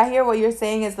hear what you're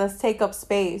saying is let's take up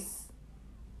space.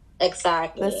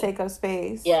 Exactly. Let's take up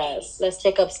space. Yes, let's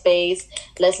take up space.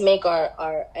 Let's make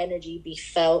our energy be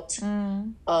felt.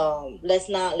 Let's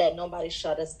not let nobody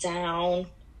shut us down.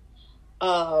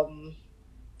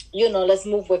 Let's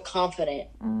move with confidence.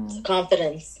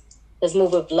 Let's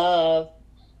move with love.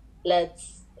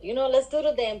 Let's do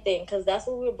the damn thing, because that's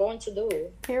what we were born to do.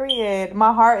 Period.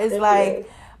 My heart is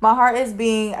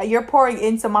you're pouring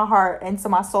into my heart, into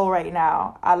my soul right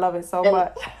now. I love it so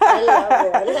much. I love it.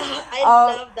 I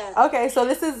love that. Okay, so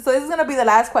this is gonna be the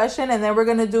last question, and then we're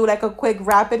gonna do like a quick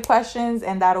rapid questions,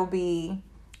 and that'll be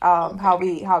how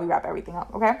we wrap everything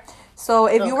up. Okay. So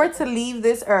if you were to leave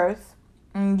this earth,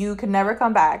 you can never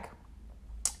come back,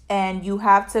 and you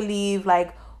have to leave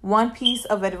like one piece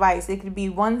of advice. It could be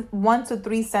one to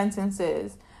 3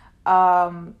 sentences,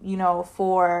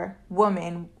 for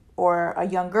women or a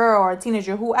young girl or a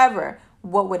teenager, whoever.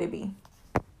 What would it be?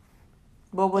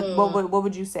 What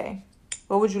would you say?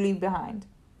 What would you leave behind?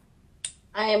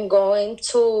 I am going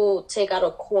to take out a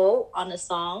quote on a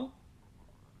song.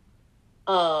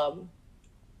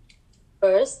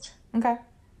 First. Okay.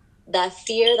 That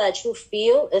fear that you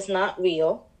feel is not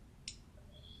real.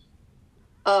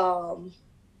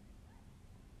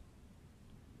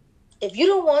 If you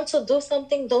don't want to do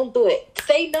something, don't do it.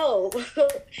 Say no.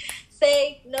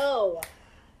 Say no.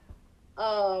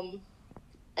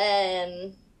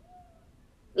 And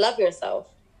love yourself.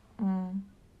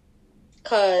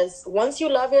 Because once you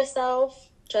love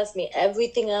yourself, trust me,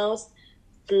 everything else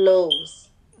flows.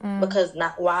 Because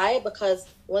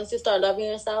once you start loving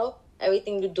yourself,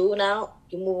 everything you do now,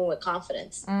 you're moving with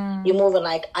confidence. You're moving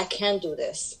like, I can do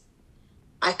this.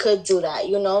 I could do that.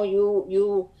 You're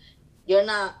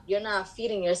not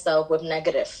feeding yourself with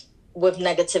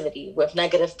negativity, with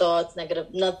negative thoughts,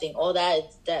 negative nothing. All that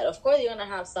is dead. Of course, you're gonna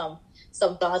have some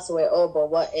thoughts where,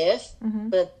 but what if?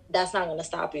 But that's not gonna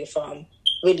stop you from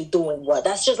really doing what.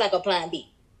 That's just like a plan B,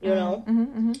 you know.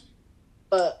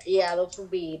 But yeah, those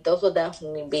will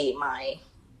definitely be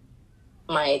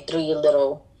my 3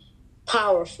 little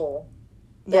powerful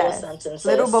little sentences.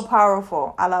 Little but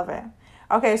powerful. I love it.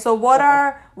 Okay, so what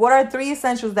are 3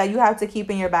 essentials that you have to keep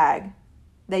in your bag,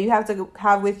 that you have to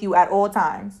have with you at all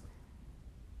times?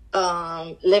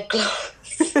 Lip gloss.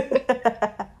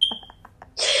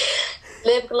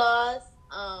 Lip gloss.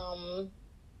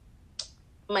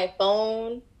 My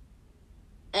phone,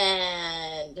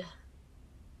 and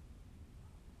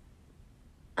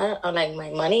like my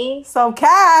money. Some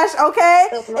cash, okay?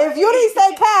 If you didn't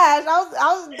say cash, I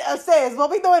was sis, what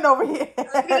we doing over here? I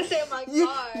was gonna say my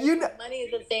card. Money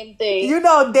is the same thing. You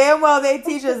know damn well they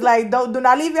teach us like do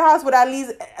not leave your house with at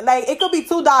least, like, it could be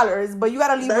 $2, but you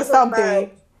gotta leave with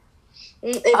something.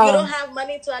 If you don't have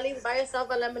money to at least buy yourself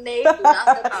a lemonade, do not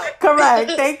step out. Correct.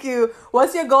 Thank you.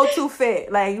 What's your go-to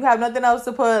fit? Like, you have nothing else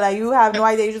to put. Like, you have no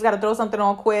idea. You just gotta throw something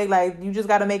on quick. Like, you just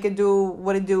gotta make it do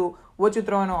what it do. What you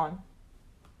throwing on?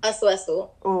 A sweatsuit.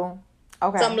 Ooh.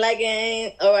 Okay. Some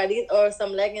leggings or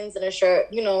some leggings and a shirt.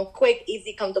 Quick,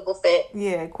 easy, comfortable fit.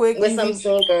 Yeah, quick, with easy, some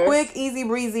sneakers. Quick, easy,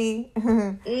 breezy.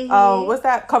 Oh, what's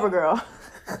that? CoverGirl.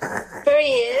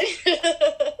 Period.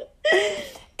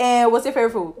 And what's your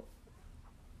favorite food?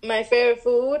 My favorite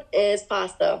food is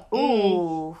pasta.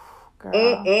 Ooh,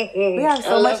 girl. We have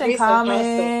so much in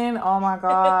common. Oh my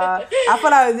God. I feel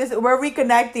like we're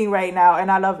reconnecting right now,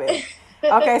 and I love it.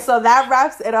 Okay, so that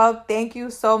wraps it up. Thank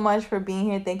you so much for being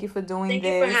here. Thank you for doing this.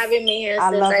 Thank you for having me here, sis. I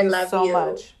love you so you.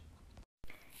 much.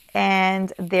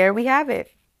 And there we have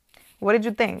it. What did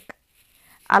you think?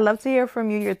 I'd love to hear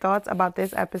from you, your thoughts about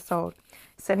this episode.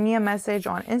 Send me a message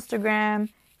on Instagram,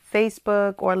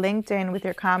 Facebook, or LinkedIn with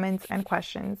your comments and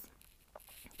questions.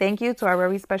 Thank you to our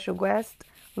very special guest,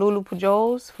 Lulu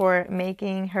Pujols, for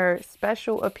making her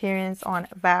special appearance on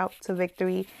Vow to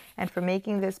Victory and for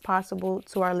making this possible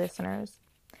to our listeners.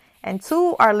 And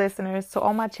to our listeners, to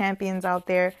all my champions out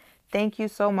there, thank you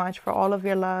so much for all of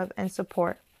your love and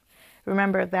support.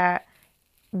 Remember that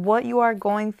what you are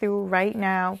going through right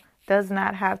now does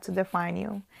not have to define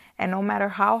you. And no matter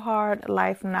how hard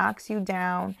life knocks you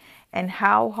down and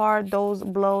how hard those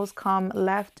blows come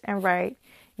left and right,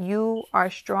 you are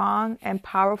strong and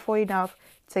powerful enough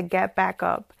to get back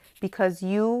up, because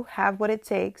you have what it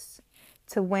takes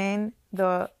to win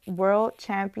the world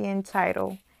champion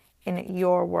title in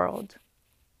your world.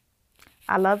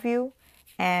 I love you,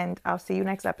 and I'll see you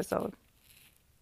next episode.